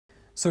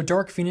So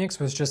Dark Phoenix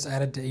was just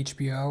added to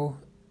HBO,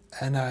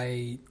 and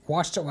I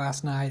watched it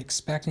last night,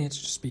 expecting it to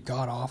just be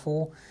god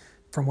awful,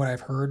 from what I've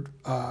heard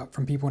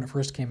from people when it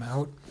first came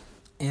out,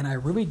 and I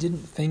really didn't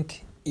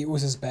think it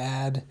was as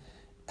bad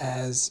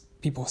as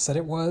people said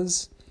it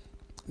was.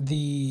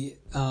 It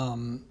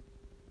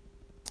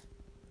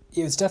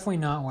was definitely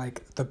not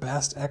like the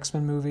best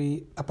X-Men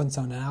movie up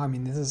until now. I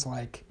mean, this is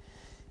like,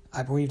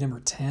 I believe,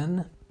 number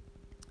 10,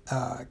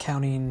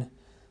 counting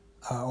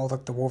all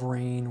the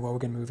Wolverine,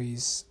 Logan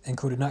movies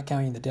included, not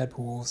counting the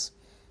Deadpools.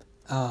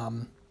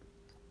 And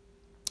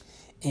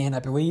I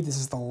believe this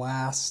is the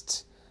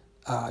last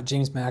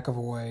James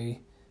McAvoy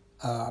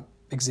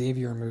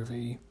Xavier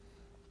movie.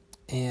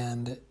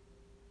 And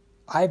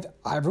I've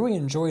really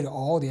enjoyed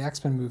all the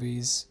X-Men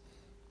movies,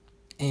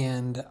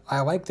 and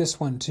I like this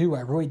one too. I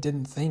really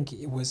didn't think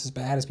it was as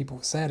bad as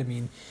people said. I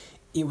mean,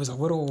 it was a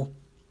little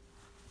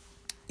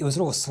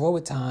slow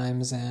at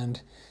times,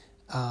 and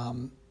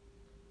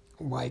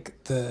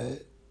like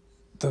the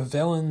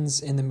villains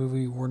in the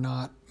movie were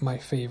not my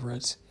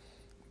favorite,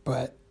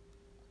 but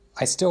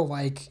I still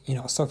like,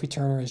 Sophie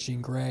Turner as Jean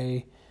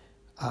Grey.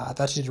 I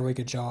thought she did a really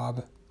good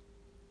job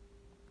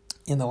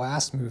in the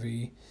last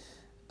movie.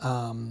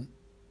 And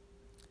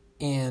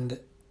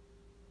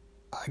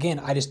again,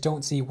 I just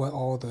don't see what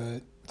all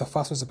the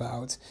fuss was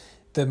about.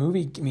 The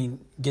movie,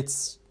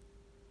 gets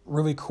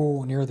really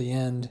cool near the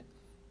end,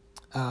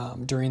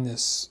 during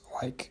this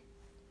like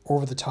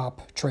over the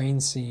top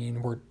train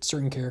scene where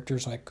certain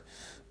characters like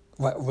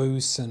let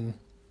loose and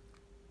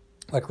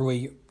like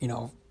really,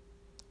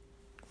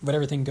 let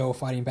everything go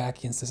fighting back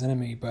against this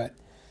enemy. But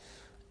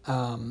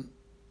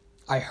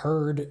I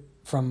heard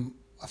from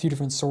a few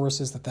different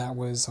sources that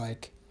was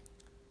like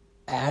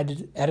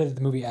added to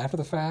the movie after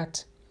the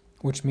fact,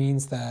 which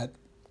means that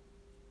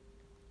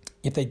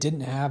if they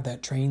didn't have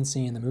that train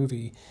scene in the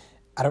movie,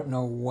 I don't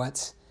know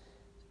what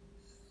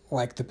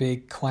like the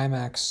big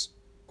climax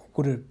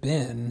would have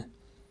been,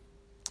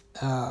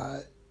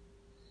 because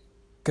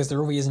there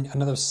really isn't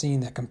another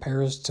scene that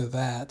compares to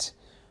that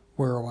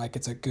where like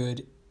it's a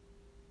good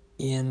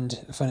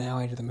end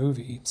finale to the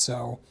movie.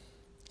 So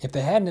if they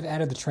hadn't have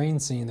added the train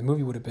scene, the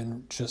movie would have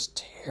been just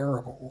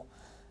terrible.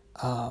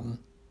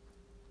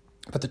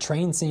 But the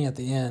train scene at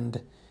the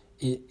end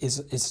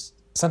is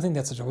something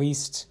that's at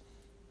least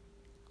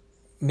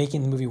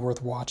making the movie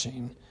worth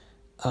watching.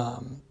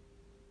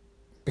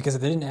 Because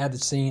if they didn't add the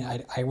scene,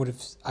 I would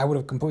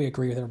have completely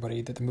agreed with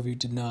everybody that the movie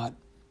did not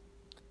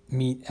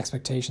meet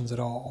expectations at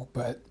all.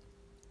 But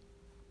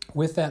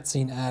with that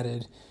scene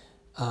added,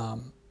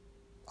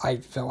 I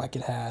felt like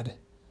it had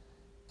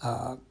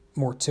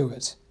more to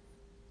it.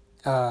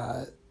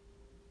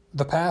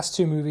 The past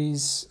two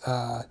movies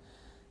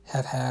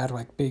have had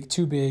like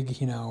two big,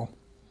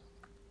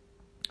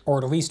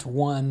 or at least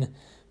one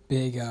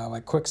big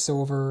like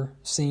Quicksilver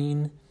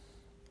scene.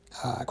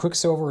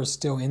 Quicksilver is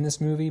still in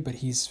this movie, but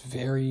he's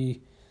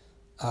very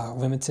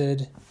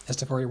limited as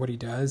to what he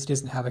does. He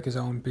doesn't have like his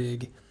own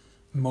big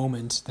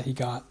moment that he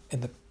got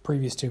in the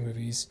previous two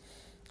movies.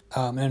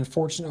 And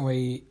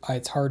unfortunately,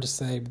 it's hard to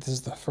say, but this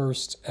is the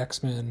first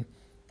X-Men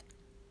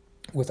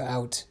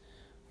without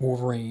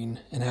Wolverine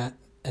and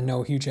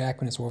no Hugh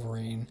Jackman as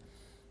Wolverine.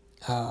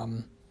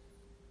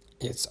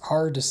 It's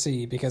hard to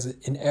see because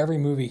in every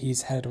movie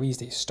he's had at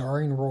least a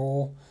starring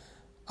role,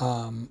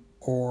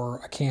 or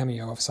a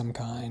cameo of some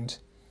kind.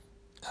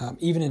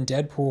 Even in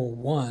Deadpool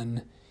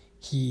 1,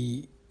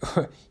 Hugh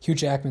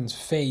Jackman's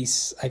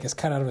face, I guess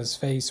cut out of his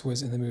face,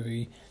 was in the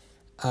movie.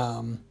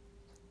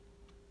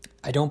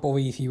 I don't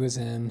believe he was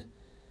in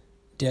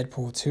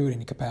Deadpool 2 in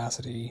any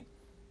capacity,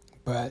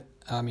 but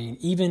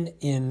even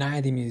in Night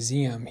at the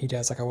Museum, he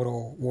does like a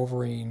little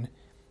Wolverine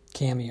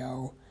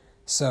cameo.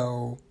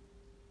 So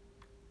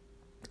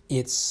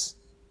it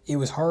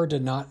was hard to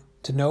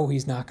know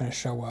he's not going to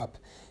show up,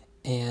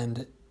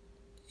 and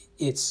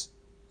it's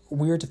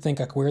weird to think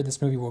like where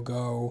this movie will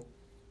go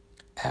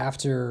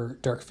after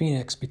Dark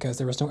Phoenix, because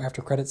there was no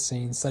after credits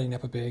scene setting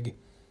up a big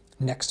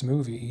next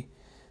movie.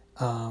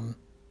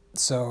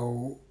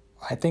 So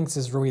I think this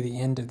is really the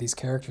end of these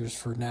characters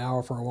for now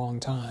or for a long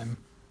time.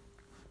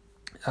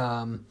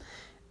 I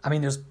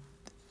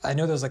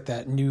know there's like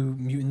that New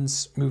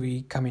Mutants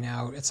movie coming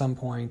out at some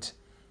point,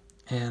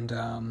 and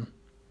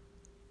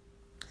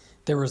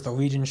there was the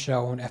Legion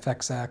show on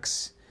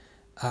FXX.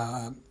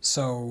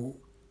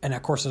 And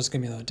of course there's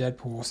going to be another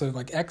Deadpool. So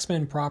like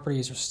X-Men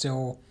properties are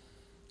still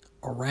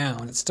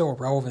around. It's still a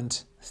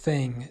relevant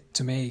thing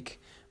to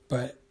make,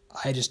 but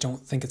I just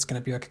don't think it's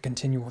going to be like a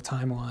continual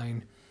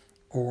timeline,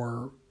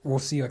 or we'll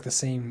see like the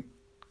same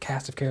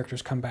cast of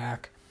characters come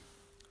back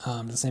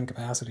to the same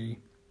capacity.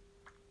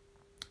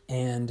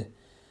 And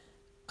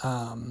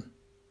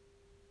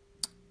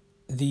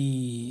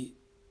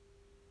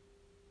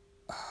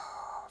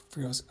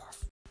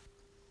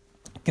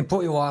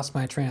completely lost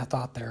my train of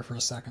thought there for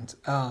a second.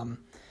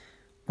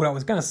 What I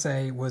was going to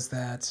say was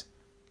that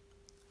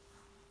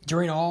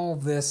during all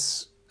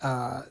this,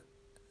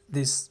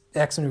 these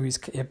X-Men movies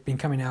have been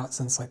coming out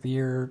since like the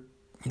year,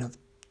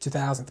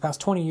 2000, the past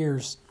 20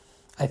 years,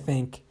 I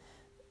think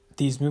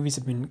these movies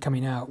have been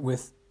coming out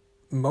with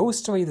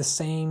mostly the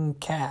same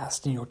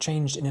cast,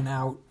 changed in and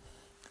out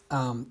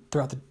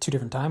throughout the two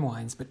different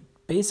timelines, but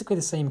basically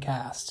the same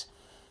cast.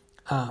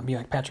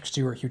 Like Patrick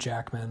Stewart, Hugh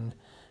Jackman,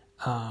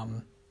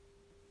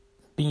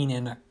 being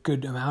in a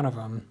good amount of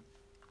them.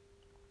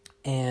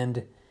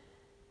 And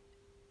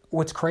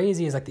what's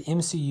crazy is like the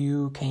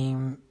MCU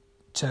came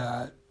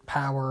to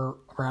power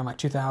around like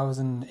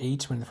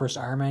 2008 when the first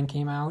Iron Man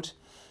came out.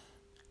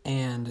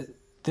 And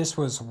this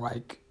was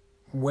like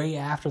way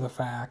after the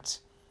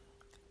fact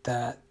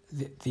that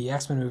the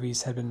X-Men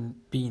movies had been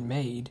being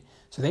made.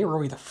 So they were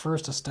really the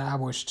first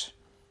established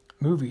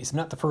movies.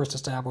 Not the first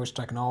established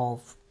like in all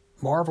of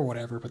Marvel or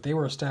whatever, but they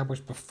were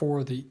established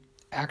before the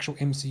actual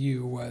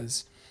MCU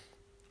was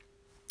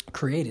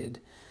created.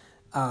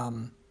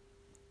 And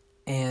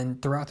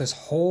throughout this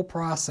whole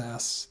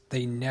process,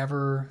 they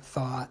never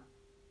thought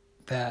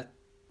that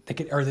they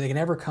could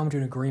never come to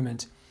an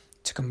agreement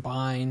to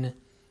combine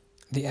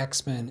the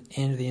X-Men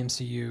into the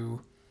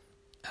MCU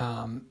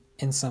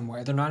in some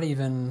way. They're not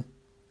even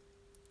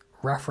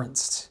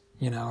referenced,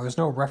 there's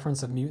no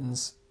reference of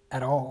mutants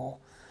at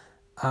all.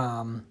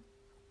 And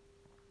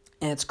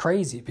it's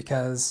crazy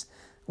because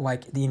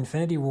like the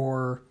Infinity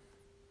War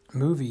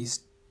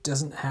movies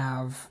doesn't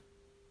have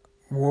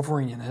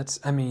Wolverine in it.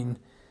 I mean,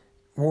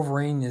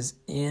 Wolverine is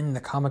in the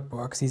comic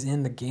books. He's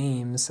in the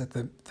games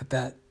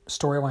that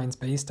storyline's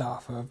based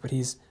off of, but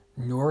he's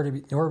nowhere to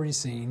be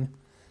seen.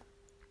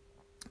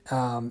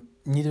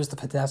 Neither's the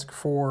Fantastic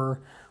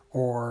Four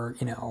or,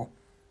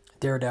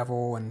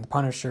 Daredevil and the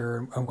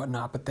Punisher and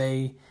whatnot, but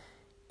they,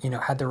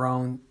 had their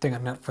own thing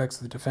on Netflix,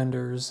 The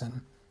Defenders,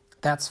 and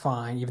that's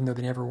fine, even though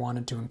they never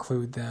wanted to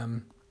include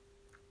them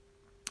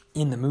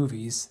in the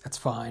movies. That's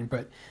fine,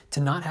 but to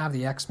not have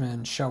the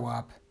X-Men show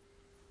up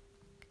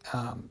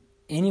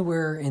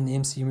anywhere in the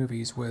MCU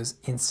movies was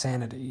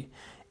insanity.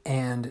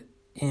 And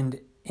in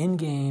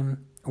Endgame,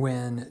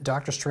 when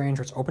Doctor Strange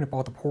was opening up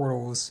all the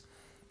portals,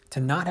 to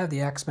not have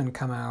the X-Men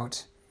come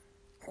out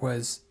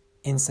was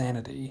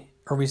insanity.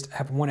 Or at least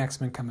have one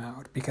X-Men come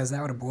out, because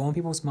that would have blown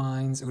people's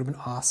minds. It would have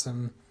been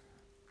awesome.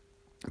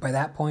 By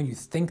that point, you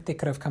think they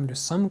could have come to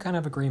some kind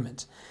of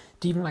agreement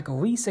to even like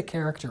lease a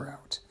character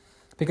out.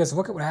 Because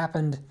look at what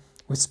happened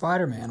with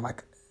Spider-Man.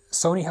 Like,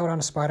 Sony held on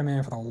to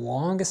Spider-Man for the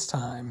longest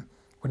time,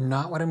 would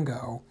not let him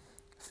go.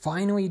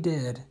 Finally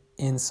did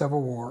in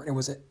Civil War. It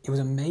was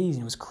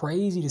amazing. It was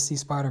crazy to see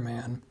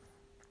Spider-Man.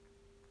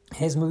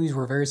 His movies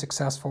were very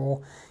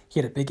successful.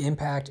 He had a big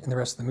impact in the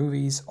rest of the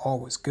movies. All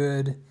was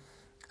good.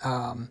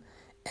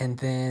 And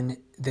then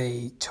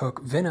they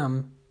took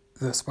Venom,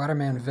 the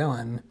Spider-Man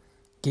villain,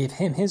 gave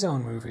him his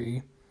own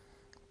movie,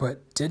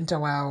 but didn't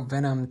allow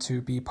Venom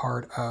to be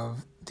part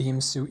of the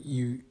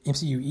MCU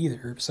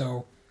either.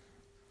 So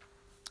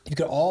you've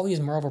got all these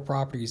Marvel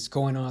properties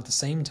going on at the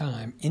same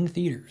time in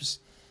theaters,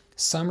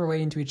 some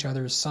relating to each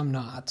other, some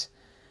not.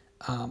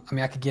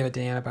 I could give a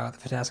damn about the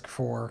Fantastic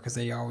Four because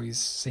they always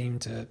seem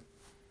to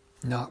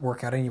not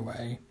work out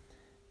anyway.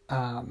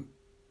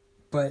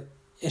 But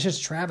it's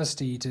just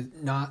travesty to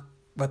not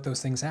let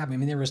those things happen. I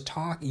mean, there was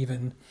talk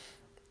even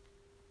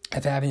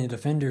of having the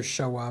Defenders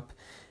show up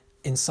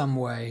in some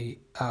way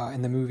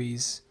in the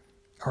movies,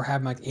 or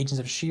having like Agents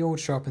of S.H.I.E.L.D.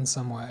 show up in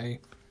some way.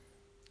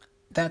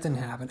 That didn't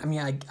happen. I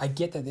mean, I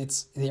get that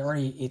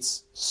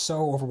it's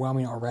so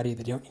overwhelming already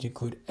that you don't need to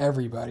include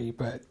everybody,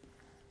 but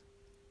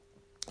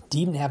to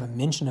even have a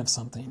mention of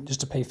something just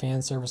to pay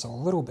fan service a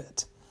little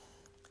bit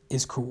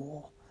is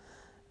cool.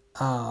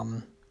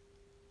 And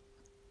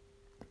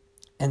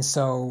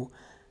so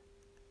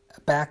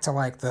back to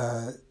like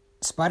the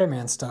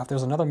Spider-Man stuff,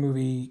 there's another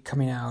movie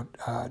coming out.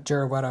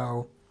 Jared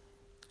Leto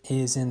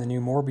is in the new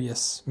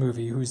Morbius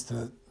movie, who's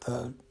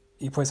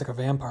he plays like a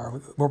vampire,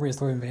 Morbius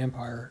the living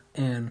vampire.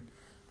 And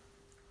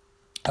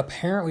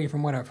apparently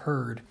from what I've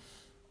heard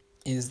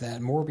is that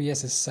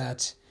Morbius is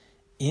set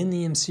in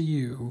the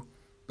MCU,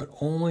 but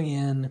only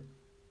in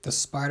the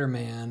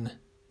Spider-Man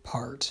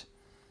part.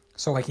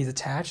 So like he's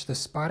attached to the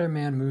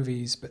Spider-Man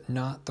movies, but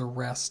not the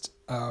rest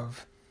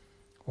of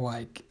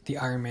like the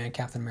Iron Man,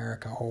 Captain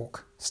America,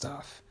 Hulk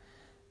stuff.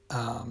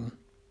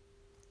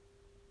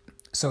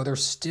 So they're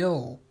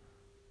still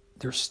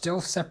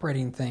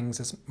separating things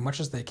as much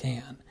as they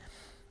can.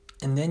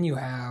 And then you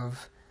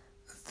have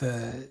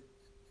the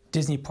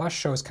Disney Plus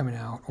shows coming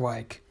out,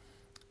 like,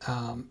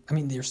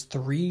 there's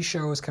 3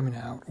 shows coming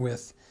out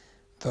with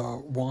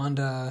the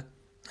Wanda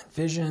and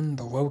Vision,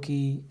 the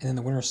Loki, and then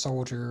the Winter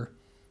Soldier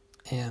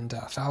and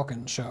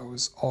Falcon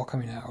shows all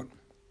coming out.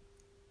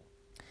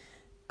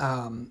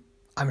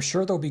 I'm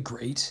sure they'll be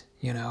great,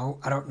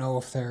 I don't know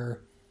if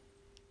they're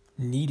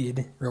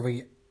needed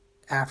really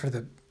after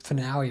the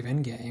finale of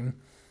Endgame.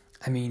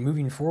 I mean,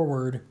 moving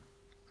forward,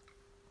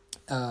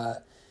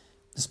 the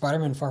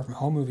Spider-Man Far From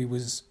Home movie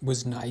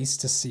was nice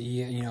to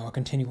see, a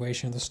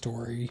continuation of the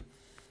story.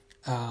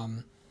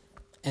 And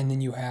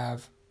then you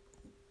have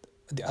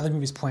the other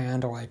movies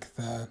planned, like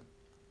the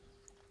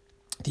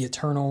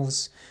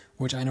Eternals,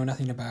 which I know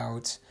nothing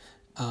about,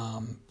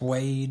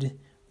 Blade,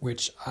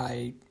 which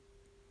I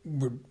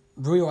would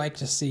really like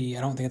to see.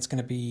 I don't think it's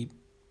going to be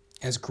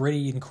as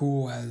gritty and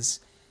cool as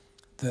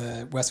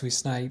the Wesley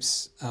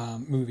Snipes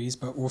movies,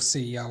 but we'll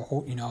see.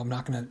 I'm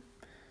not gonna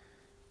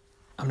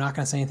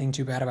say anything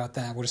too bad about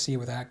that. We'll just see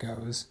where that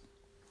goes.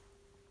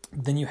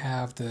 Then you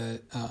have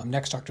the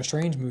next Doctor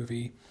Strange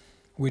movie,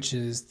 which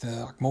is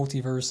the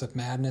Multiverse of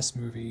Madness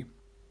movie,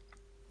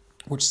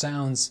 which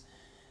sounds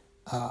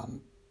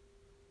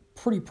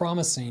pretty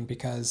promising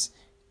because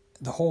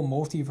the whole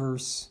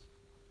multiverse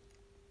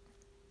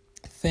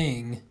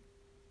thing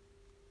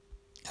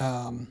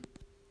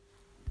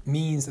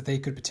means that they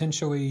could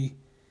potentially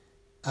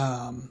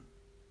I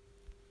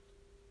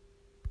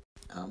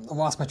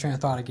lost my train of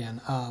thought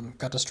again.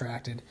 Got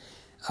distracted.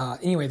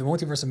 Anyway, the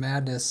Multiverse of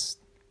Madness,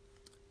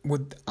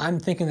 what I'm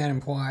thinking that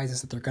implies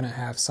is that they're going to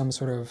have some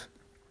sort of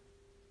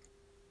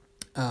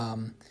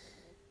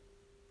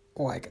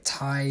like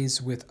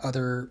ties with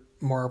other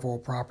Marvel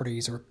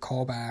properties or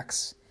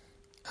callbacks,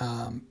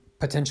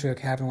 potentially like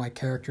having like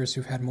characters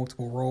who've had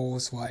multiple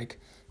roles, like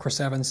Chris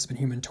Evans has been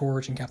Human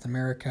Torch and Captain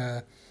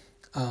America.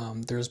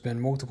 There's been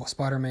multiple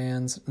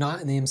Spider-Mans,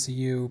 not in the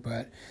MCU,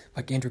 but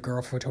like Andrew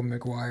Garfield, Tobey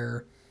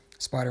Maguire,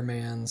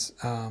 Spider-Mans.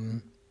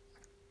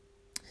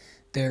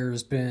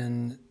 There's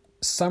been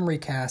some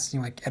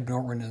recasting, like Ed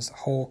Norton as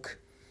Hulk,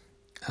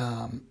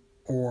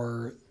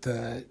 or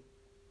the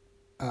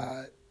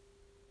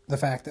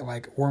fact that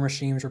like War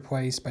Machine was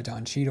replaced by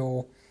Don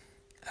Cheadle.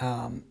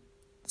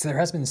 So there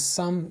has been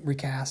some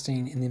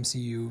recasting in the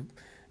MCU,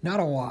 not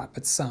a lot,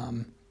 but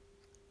some.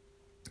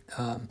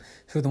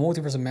 So the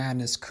Multiverse of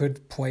Madness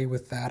could play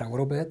with that a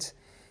little bit.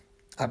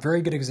 A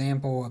very good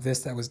example of this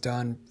that was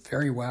done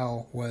very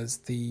well was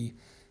the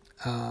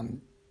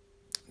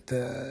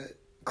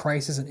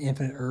Crisis on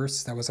Infinite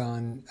Earths that was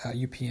on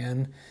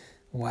UPN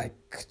like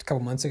a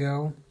couple months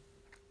ago,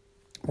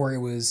 where it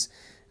was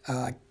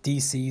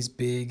DC's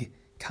big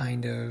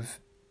kind of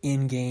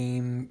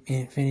in-game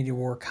Infinity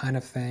War kind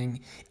of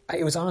thing.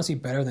 It was honestly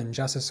better than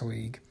Justice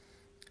League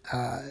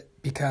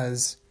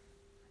because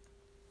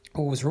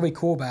what was really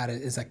cool about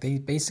it is like they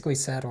basically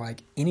said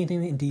like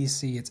anything in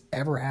DC that's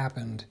ever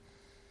happened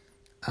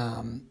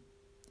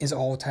is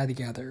all tied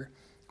together.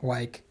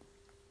 Like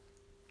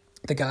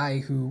the guy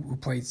who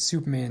played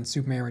Superman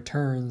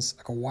Returns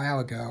like a while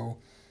ago,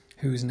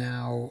 who's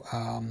now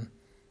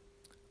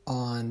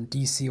on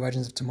DC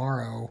Legends of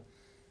Tomorrow,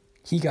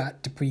 he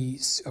got to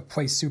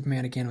play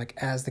Superman again, like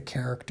as the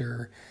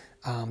character.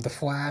 The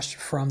Flash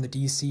from the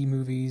DC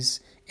movies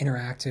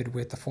interacted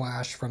with the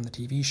Flash from the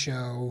TV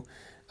show.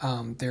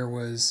 There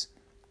was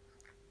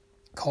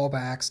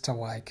callbacks to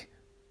like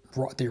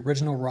the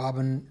original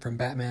Robin from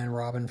Batman and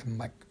Robin from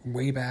like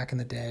way back in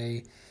the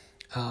day.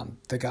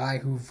 The guy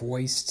who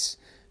voiced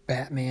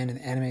Batman in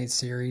the animated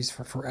series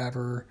for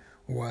forever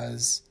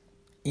was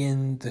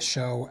in the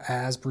show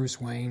as Bruce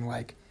Wayne.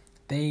 Like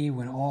they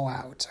went all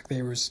out. Like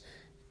it was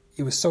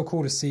so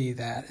cool to see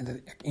that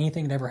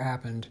anything that ever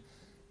happened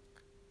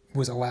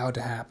was allowed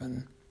to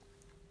happen.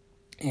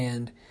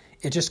 And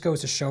it just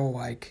goes to show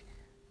like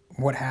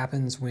what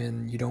happens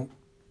when you don't,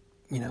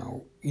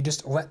 you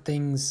just let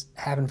things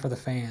happen for the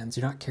fans.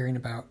 You're not caring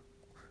about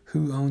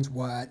who owns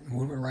what and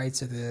what rights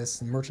to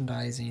this and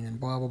merchandising and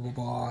blah, blah, blah,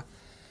 blah.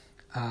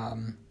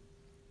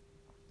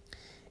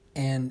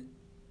 And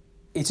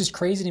it's just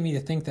crazy to me to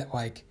think that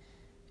like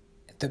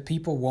the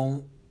people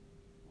won't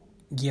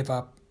give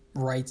up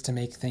rights to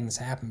make things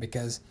happen,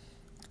 because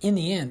in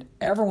the end,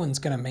 everyone's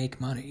going to make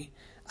money.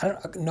 I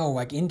don't know,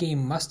 like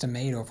in-game must have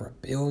made over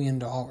 $1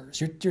 billion.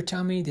 You're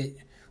telling me that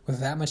with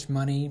that much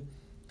money,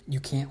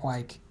 you can't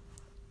like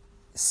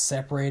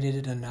separate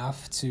it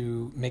enough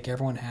to make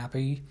everyone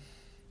happy?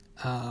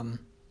 Or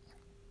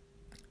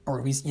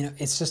at least,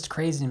 it's just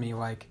crazy to me.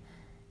 Like,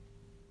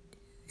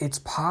 it's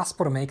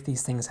possible to make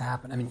these things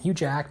happen. I mean, Hugh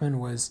Jackman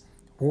was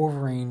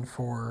Wolverine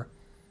for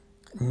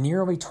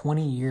nearly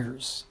 20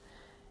 years.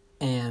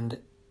 And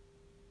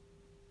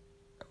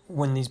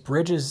when these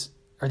bridges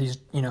or these,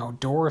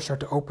 doors start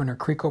to open or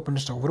creak open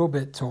just a little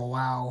bit to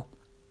allow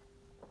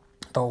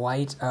the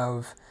light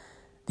of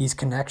these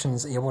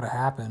connections able to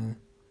happen,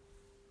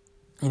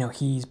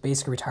 he's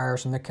basically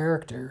retires from the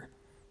character.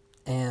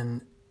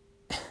 And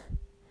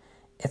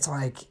it's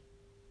like,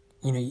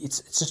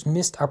 it's just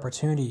missed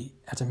opportunity.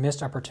 It's a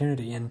missed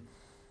opportunity. And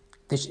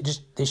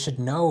they should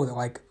know that,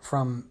 like,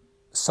 from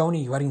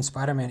Sony letting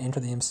Spider-Man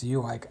enter the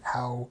MCU, like,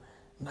 how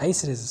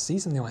nice it is to see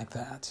something like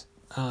that.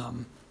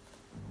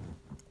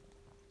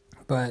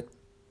 But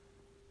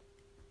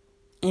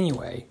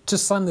anyway, to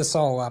sum this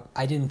all up,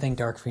 I didn't think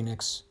Dark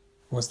Phoenix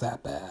was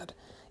that bad.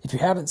 If you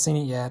haven't seen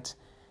it yet,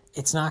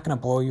 it's not going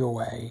to blow you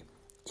away.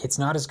 It's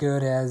not as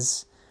good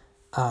as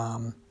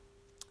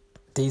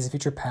Days of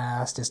Future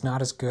Past. It's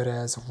not as good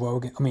as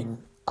Logan. I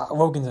mean,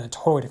 Logan's in a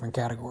totally different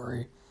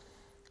category.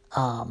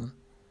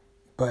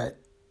 But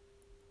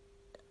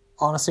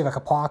honestly, like,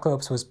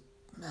 Apocalypse was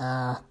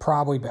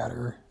probably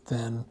better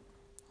than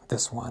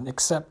this one,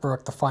 except for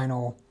like the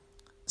final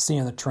scene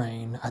on the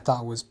train. I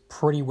thought was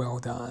pretty well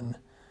done.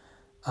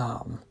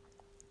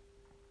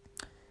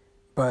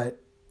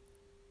 But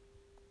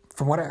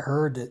from what I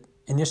heard, that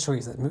initially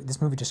is that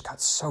this movie just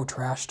got so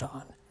trashed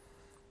on.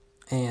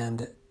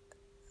 And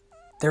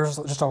there's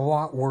just a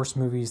lot worse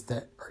movies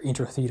that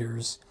enter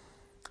theaters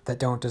that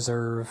don't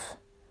deserve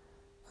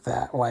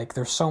that. Like,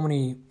 there's so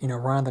many,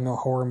 run-of-the-mill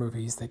horror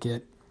movies that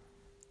get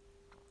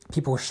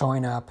people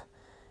showing up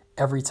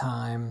every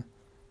time.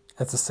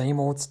 It's the same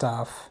old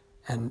stuff,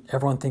 and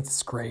everyone thinks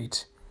it's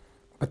great.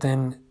 But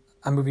then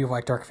a movie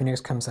like Dark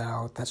Phoenix comes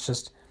out that's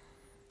just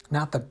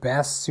not the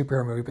best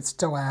superhero movie, but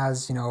still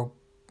has,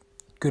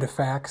 good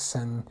effects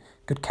and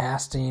good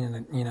casting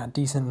and, a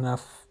decent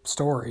enough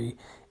story,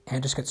 and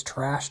it just gets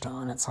trashed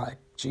on. It's like,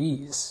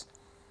 geez.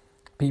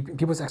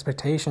 People's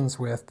expectations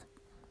with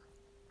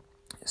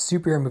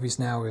superhero movies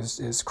now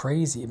is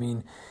crazy. I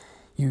mean,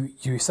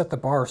 you set the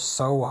bar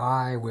so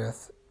high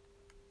with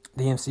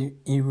the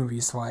MCU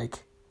movies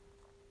like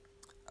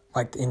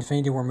the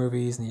Infinity War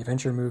movies and the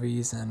Avenger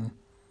movies and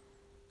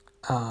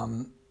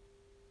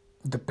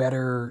the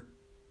better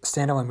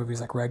standalone movies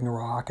like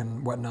Ragnarok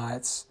and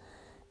whatnot.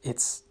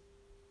 It's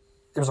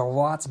there's a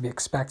lot to be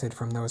expected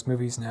from those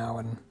movies now,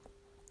 and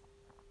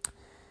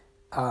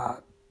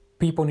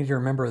people need to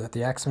remember that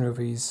the X-Men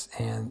movies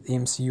and the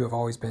MCU have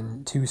always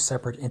been two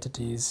separate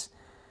entities.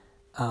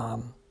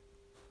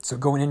 So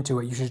going into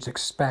it, you should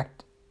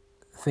expect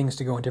things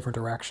to go in different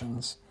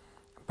directions.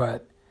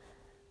 But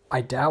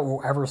I doubt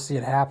we'll ever see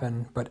it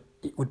happen, but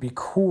it would be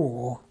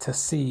cool to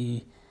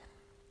see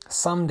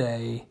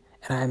someday,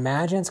 and I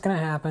imagine it's going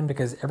to happen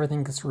because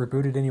everything gets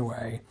rebooted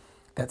anyway,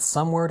 that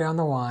somewhere down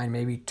the line,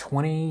 maybe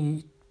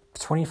 20,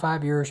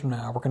 25 years from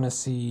now, we're going to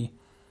see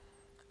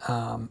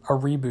a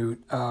reboot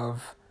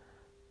of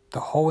the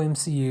whole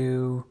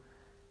MCU,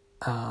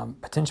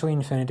 potentially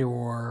Infinity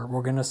War.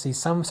 We're going to see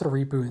some sort of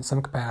reboot in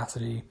some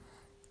capacity.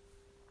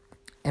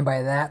 And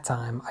by that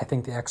time, I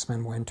think the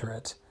X-Men will enter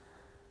it.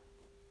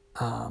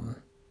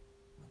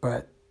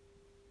 But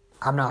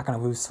I'm not going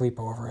to lose sleep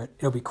over it.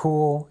 It'll be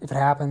cool if it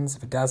happens.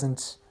 If it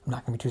doesn't, I'm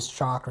not going to be too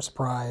shocked or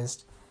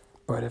surprised.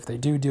 But if they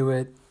do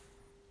it,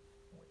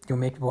 you'll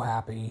make people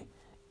happy.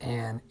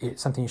 And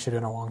it's something you should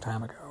have done a long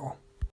time ago.